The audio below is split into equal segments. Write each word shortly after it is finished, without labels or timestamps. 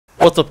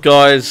What's up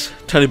guys,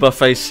 Tony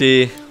Buffface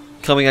here,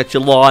 coming at you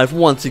live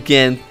once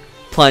again,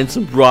 playing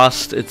some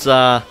Rust. It's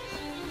a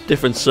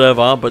different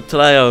server, but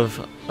today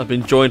I've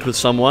been joined with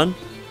someone,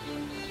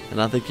 and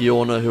I think you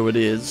all know who it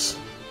is.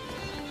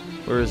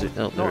 Where is he?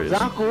 Oh, there he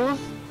is.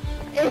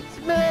 It's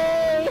me!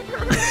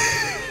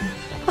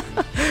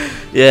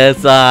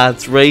 Yeah,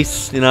 it's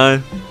Rhys, you know.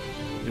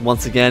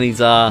 Once again, he's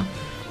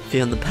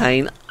feeling the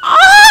pain.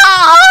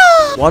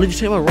 Why did you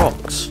take my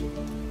rocks?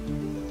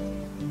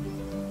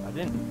 I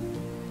didn't.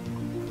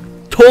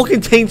 Talk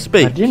in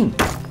TeamSpeak. I didn't.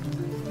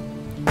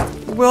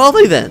 Where are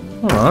they then?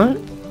 Alright.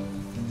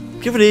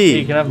 Give it here.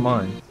 You can have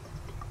mine.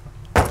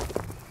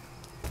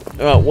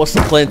 Alright, what's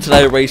the plan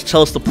today, Rhys?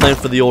 Tell us the plan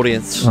for the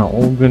audience.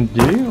 All we're going to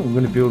do, we're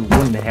going to build a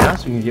wooden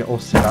house, we're going to get all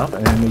set up,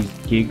 and then these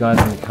gear guys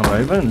are going to come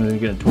over, and they're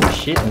going to talk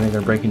shit, and they're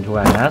going to break into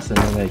our house, and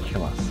then they're going to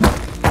kill us.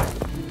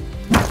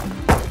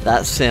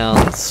 That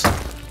sounds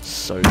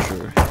so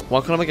true.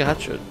 Why can't I make a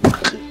hatchet?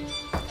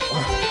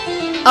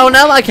 Oh,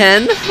 now I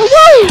can!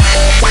 Woo!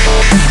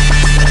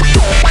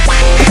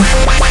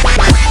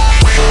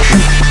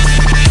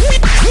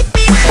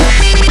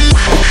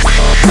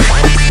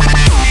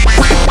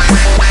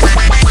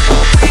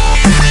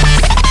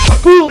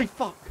 Holy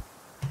fuck!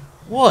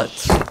 What?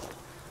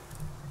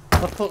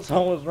 I thought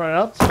someone was running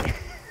up to me.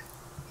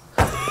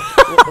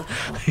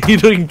 Are you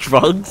doing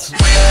drugs?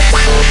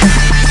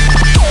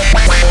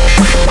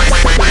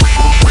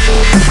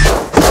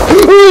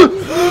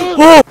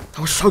 Oh, that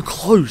was so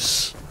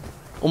close.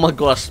 Oh my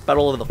god, I spat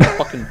all over the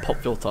fucking pop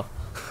filter.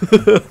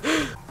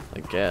 I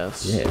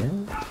guess. Yeah.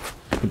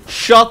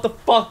 Shut the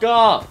fuck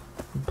up!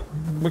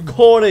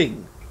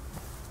 Recording!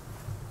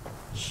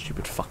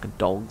 Stupid fucking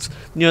dogs.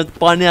 You know,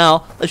 by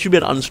now, they should be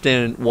able to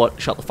understand what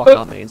shut the fuck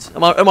up means.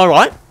 Am I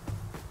right?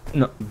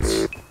 No.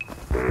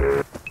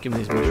 Give me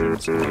these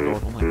mushrooms. Oh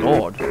my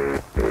god.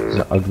 This is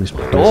the ugliest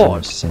person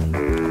I've seen.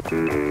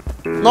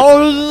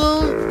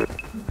 No!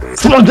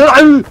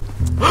 No!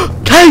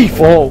 Cave!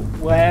 Oh,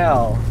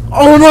 wow.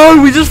 Oh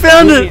no, we just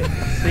found I it! didn't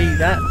see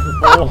that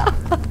before.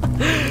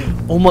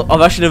 Oh my,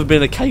 I've actually never been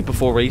in a cave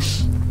before,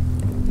 Rhys.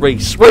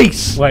 Rhys!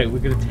 Rhys! Wait, we're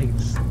going to take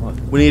this. What?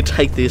 We need to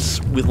take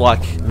this with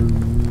like...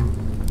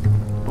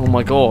 Oh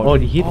my god. Oh,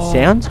 do you hear the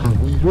sounds?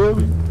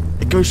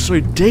 It goes so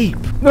deep.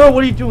 No,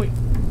 what are you doing?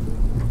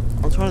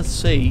 I'm trying to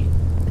see.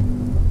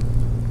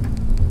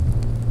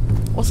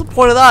 What's the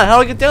point of that? How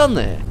do I get down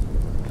there?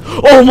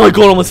 Oh my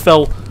god, I almost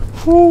fell.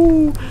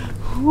 Whoo,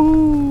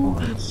 whoo.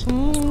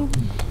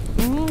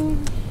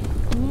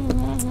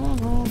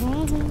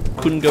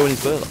 Couldn't go any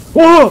further.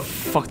 Whoa!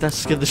 Fuck, that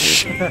scared the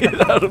shit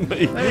out of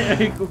me.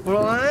 Yeah,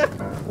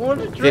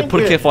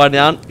 Put a campfire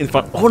down in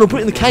front. Oh no, put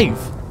it in the cave.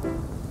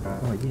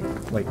 Oh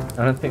yeah. Wait,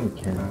 I don't think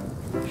we can.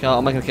 Okay,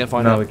 I'm making a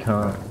campfire now. No, we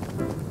can't.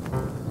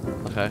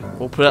 Okay,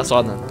 we'll put it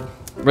outside then.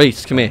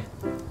 Rhys, come here.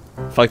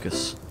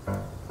 Focus.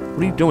 What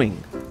are you doing?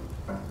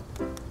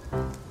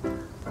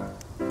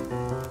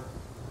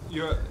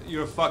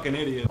 You're a fucking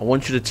idiot. I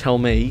want you to tell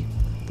me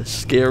the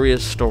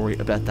scariest story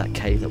about that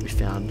cave that we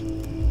found.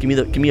 Give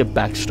me a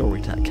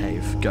backstory to that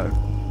cave. Go.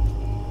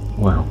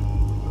 Well,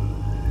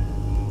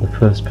 the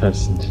first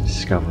person to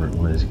discover it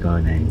was a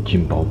guy named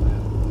Jim Bob.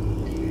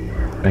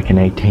 Back in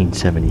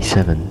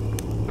 1877.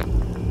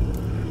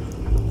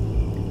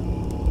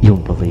 You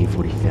won't believe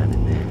what he found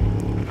in there.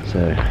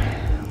 So,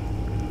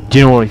 do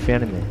you know what he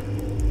found in there?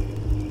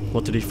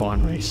 What did he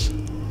find, Rhys?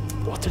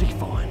 What did he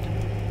find?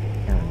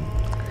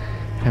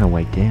 Kind of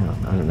way down.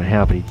 I don't know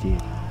how, but he did.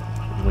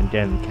 He went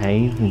down the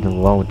cave into the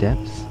lower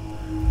depths,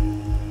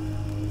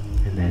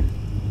 and then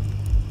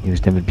he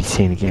was never to be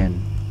seen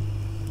again.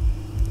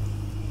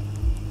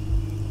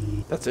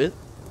 That's it?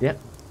 Yep.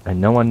 And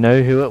no one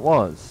knew who it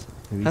was.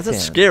 How's that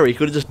scary? He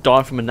could have just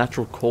died from a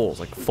natural cause,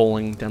 like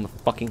falling down the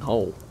fucking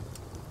hole.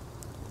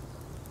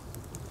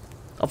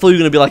 I thought you were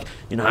going to be like,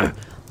 you know,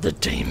 the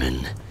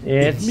demon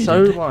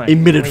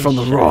emitted from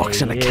the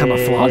rocks in a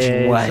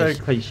camouflaging way. It's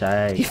so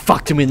cliche. He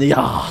fucked him in the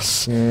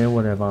ass. Yeah,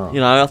 whatever. You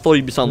know, I thought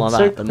he'd be something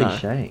like that, but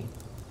cliche. no.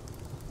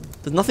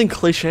 There's nothing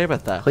cliche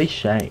about that.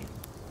 Cliche.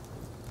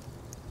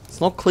 It's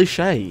not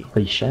cliche.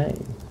 Cliche.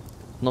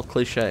 Not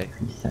cliche.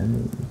 Cliche.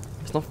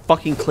 It's not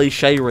fucking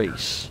cliche,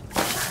 Rhys.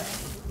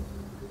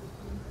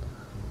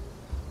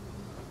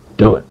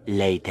 Do it.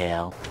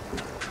 Later.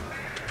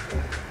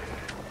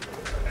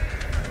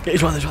 Yeah,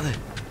 he's right there, he's right there.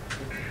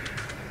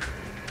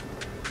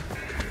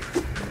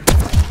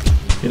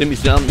 Hit him,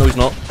 he's down. No, he's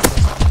not.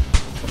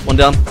 One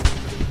down.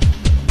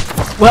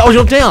 Well,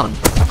 you're down.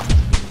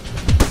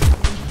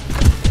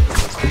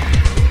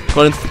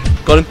 Got him.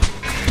 Got him.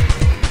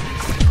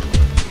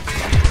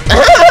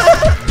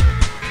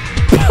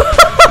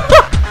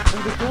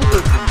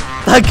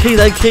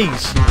 That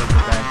keys.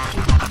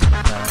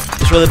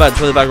 It's really bad. It's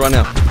really bad right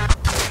now.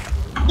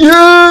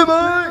 Yeah,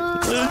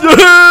 mate!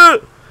 Yeah!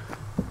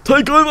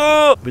 Take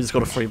over! We just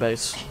got a free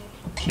base.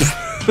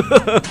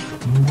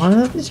 Why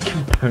is this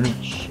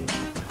component shit?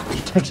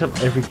 It takes up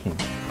everything.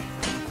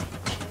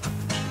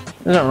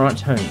 Is that right,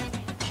 Tony?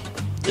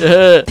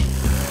 Yeah.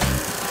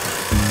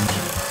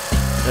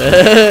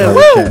 Yeah. Oh,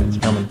 Woo! shit, it's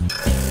coming.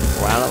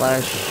 We're out of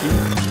that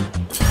shit.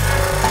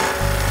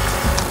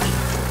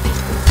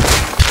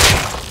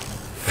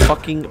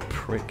 fucking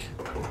prick.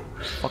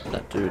 Fuck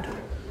that dude.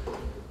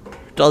 Who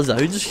does that?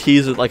 Who just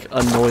hears it like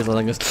a noise and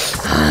then goes,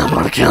 I'm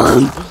gonna kill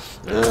him.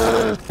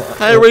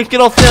 Hey Rhys,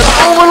 get off there.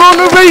 Oh my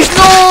god, Rhys,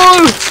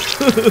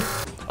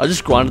 no! I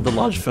just grinded the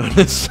large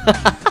furnace.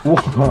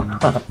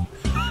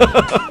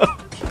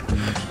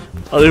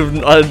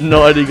 I had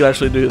no idea you could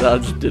actually do that, I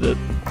just did it.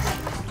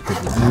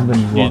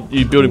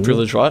 You building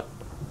privilege, right?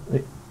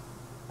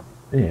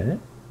 Yeah.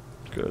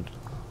 Good.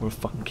 I would have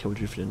fucking killed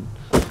you if you didn't.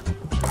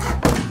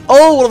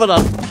 Oh, what have I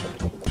done?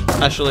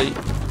 Actually.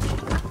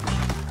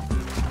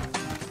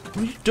 What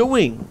are you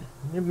doing?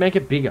 You make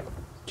it bigger.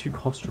 Too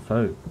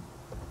claustrophobic.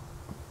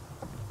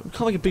 We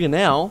can't make it bigger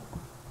now.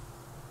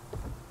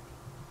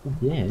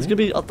 Yeah. There's gonna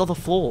be other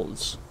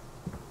floors.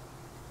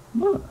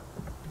 What?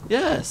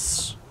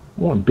 Yes.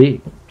 I want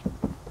big.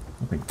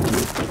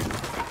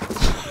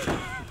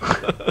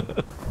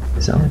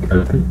 Is that like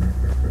open?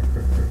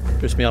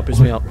 Boost me up,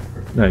 boost me up.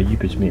 No, you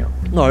push me up.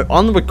 No,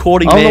 I'm the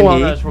recording I'm man the one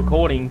here. that's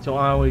recording, so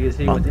I always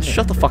see what's in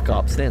Shut the fuck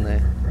up, stand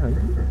there. No.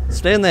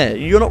 Stand there,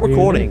 you're not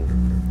recording.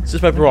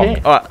 Scissors, paper, rock.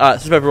 Okay. Alright,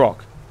 scissors, paper,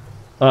 rock.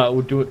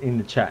 We'll do it in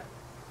the chat.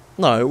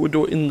 No, we'll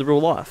do it in the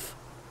real life.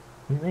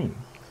 What do you mean?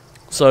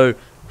 So,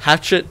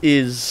 hatchet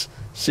is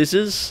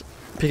scissors,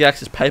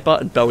 pickaxe is paper,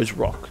 and bow is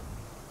rock.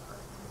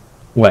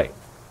 Wait.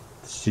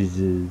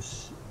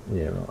 Scissors.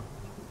 Yeah, right.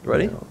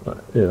 Ready?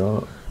 Yeah,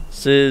 right.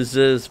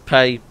 Scissors,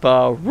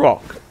 paper,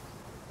 rock.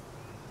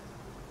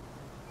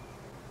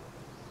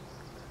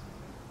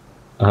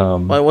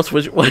 Wait, what's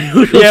which?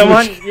 Yeah,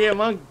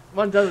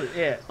 one does it.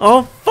 Yeah.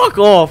 Oh, fuck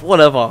off!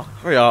 Whatever.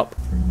 Hurry up.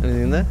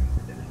 Anything in there?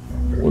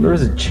 Well, there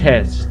is a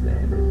chest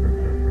there.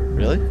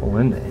 Really? All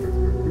in there.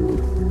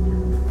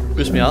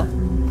 Boost me up.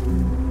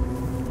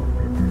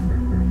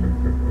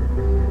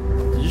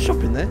 Did you shop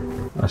in there?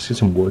 Let's get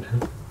some wood.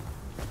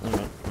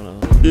 Alright, whatever.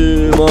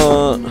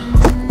 Yeah,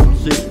 man.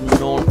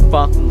 Sitting on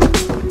fucking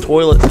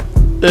toilet.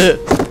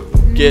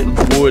 Getting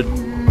wood.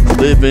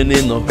 Living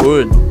in the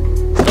hood.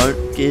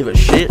 Don't give a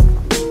shit.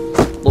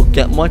 Look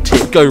at my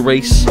tip. Go,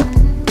 Rhys.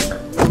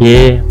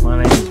 Yeah,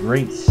 my name is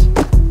Rhys.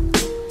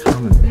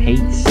 Come in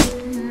peace.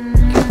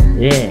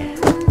 Yeah.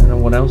 I don't know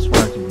what else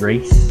works,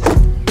 Rhys.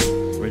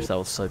 Rhys, that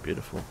was so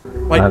beautiful.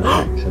 Wait.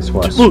 That's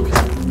why. Look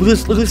at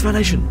this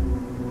foundation.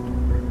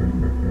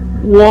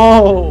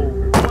 Whoa!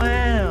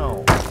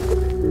 Wow!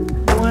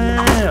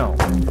 Wow!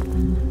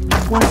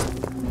 What?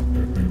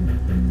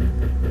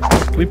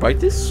 Can we break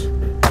this?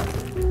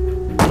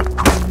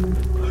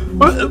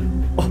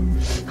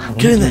 Oh,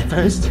 get in there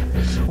first.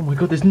 Oh my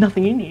god, there's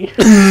nothing in here.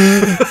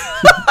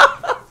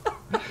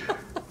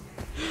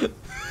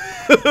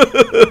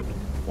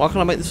 Why can't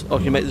I make this? Oh,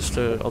 can you make this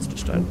to Ulster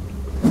stone?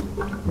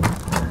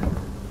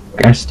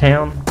 Gas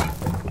town.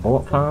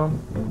 Bullet farm.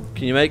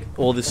 Can you make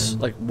all this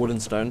like wood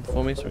and stone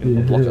for me so we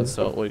can block it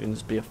so or you can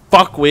just be a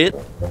fuckwit?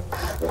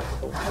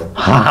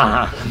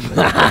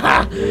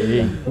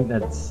 You think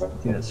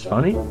that's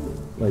funny?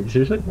 Like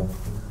seriously?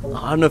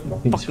 I have no it's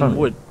fucking funny.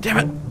 wood. Damn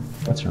it!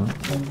 That's right.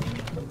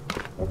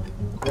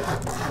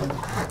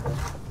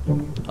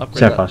 Upgrade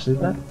So that. fast is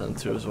that? Them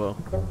two as well.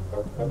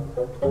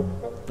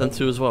 Them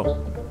two as well.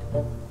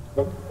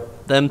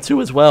 Them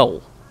two as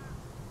well.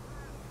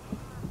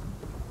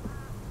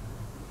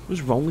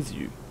 What's wrong with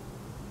you?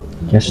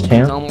 Gas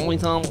town. Oh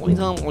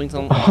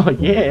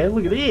yeah,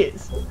 look at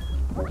this.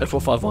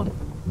 F451.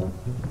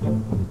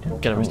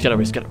 Get it, Rhys, get it,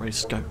 Rhys, get it,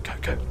 Rhys. Go, go,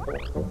 go.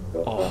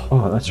 Oh.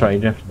 Oh, that's right.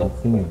 You don't have to do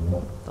thing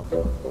anymore.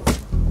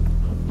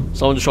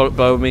 Someone just shot it,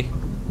 bow with me.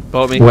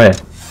 Bow with me. Where?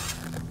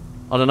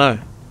 I don't know.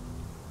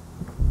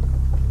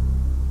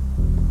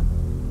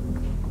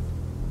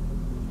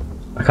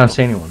 I can't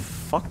see anyone.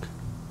 Fuck.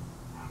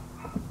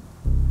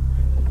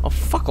 Oh,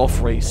 fuck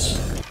off, Rhys.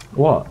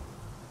 What?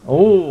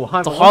 Oh, high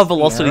It's a velocity high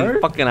velocity arrow?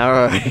 fucking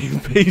arrow, you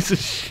piece of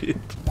shit.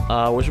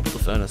 Where should we put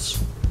the furnace?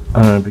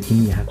 I don't know, but give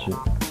me a hatchet.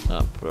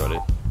 Oh, put it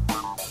right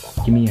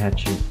Give me a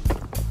hatchet.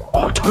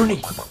 Oh, Tony!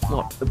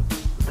 What?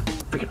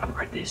 Freaking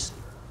upgrade this.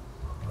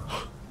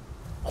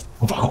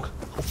 Oh, fuck.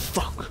 Oh,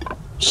 fuck.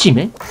 Shit,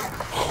 man.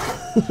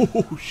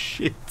 Oh,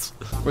 shit.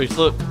 Rhys,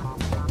 look.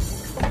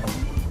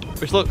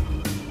 Rhys, look.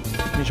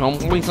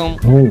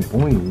 Oh,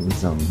 boy,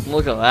 some.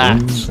 Look at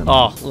that. Some.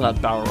 Oh, look at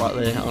that barrel right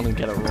there. I'm gonna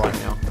get it right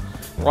now.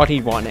 Right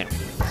here, right now.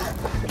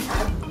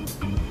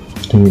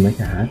 Can you make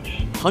a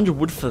hatch? 100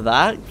 wood for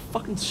that? You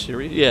fucking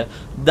serious? Yeah.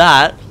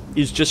 That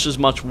is just as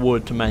much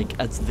wood to make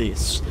as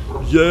this.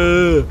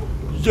 Yeah!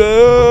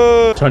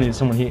 Yeah! Tony, there's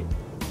someone here.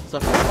 So,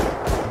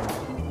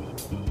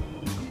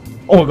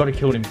 Oh, I gotta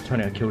kill him.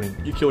 Tony, I killed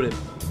him. you killed him.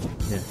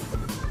 Yeah.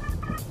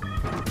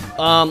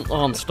 Oh,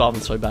 I'm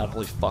starving so bad.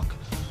 Holy fuck.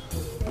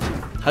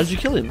 How did you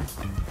kill him?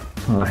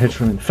 Oh, I hit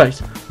him in the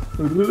face.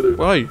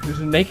 Where are you? There's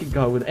a naked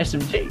guy with an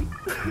SMG.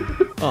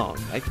 Oh,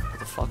 mate. What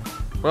the fuck?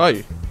 Where are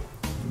you?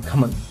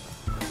 Come on.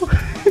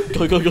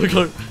 Go, go, go,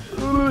 go.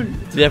 Do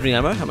you have any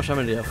ammo? How much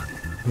ammo do you have?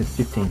 I have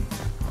 15.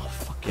 Oh,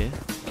 fuck yeah.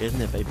 Get in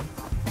there, baby.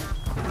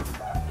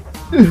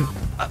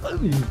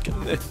 Get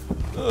in there.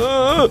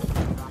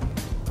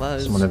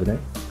 Someone over there.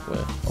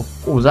 Where? Oh,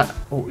 what was that?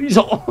 Oh, he's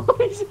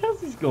his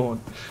house is gone.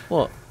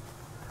 What?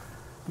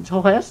 This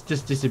whole house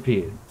just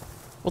disappeared.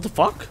 What the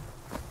fuck?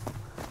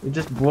 It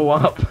just blew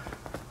up.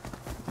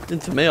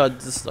 Didn't to me. I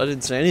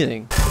didn't see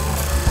anything.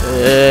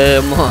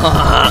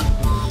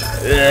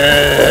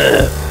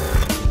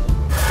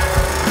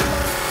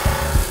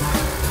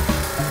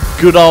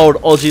 Good old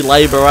Aussie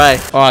labour, eh?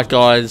 Alright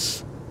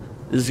guys,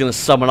 this is going to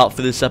sum it up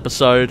for this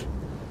episode.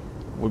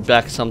 We'll be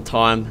back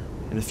sometime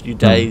in a few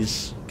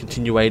days,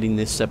 continuating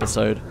this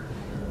episode.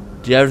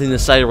 Do you have anything to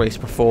say, Rhys,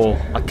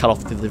 before I cut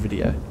off the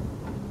video?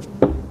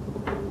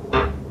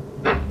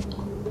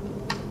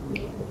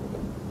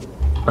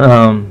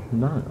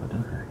 No, I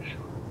don't actually.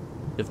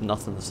 You have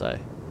nothing to say?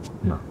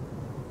 No.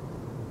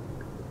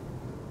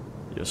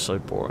 You're so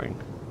boring.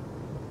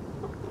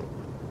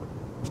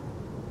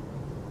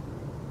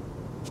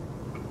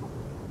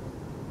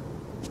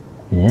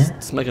 Yeah?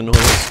 Let's make a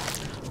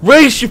noise.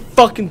 Rhys, you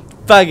fucking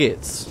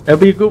faggots! That'll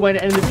be a good way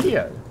to end the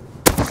video.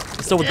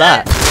 What's up with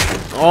that?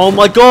 Oh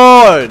my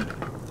god!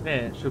 Yeah,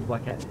 it should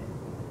black out.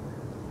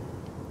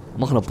 I'm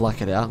not gonna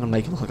black it out, I'm gonna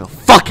make it look like a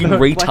fucking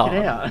retard. Black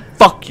it out.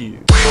 Fuck you.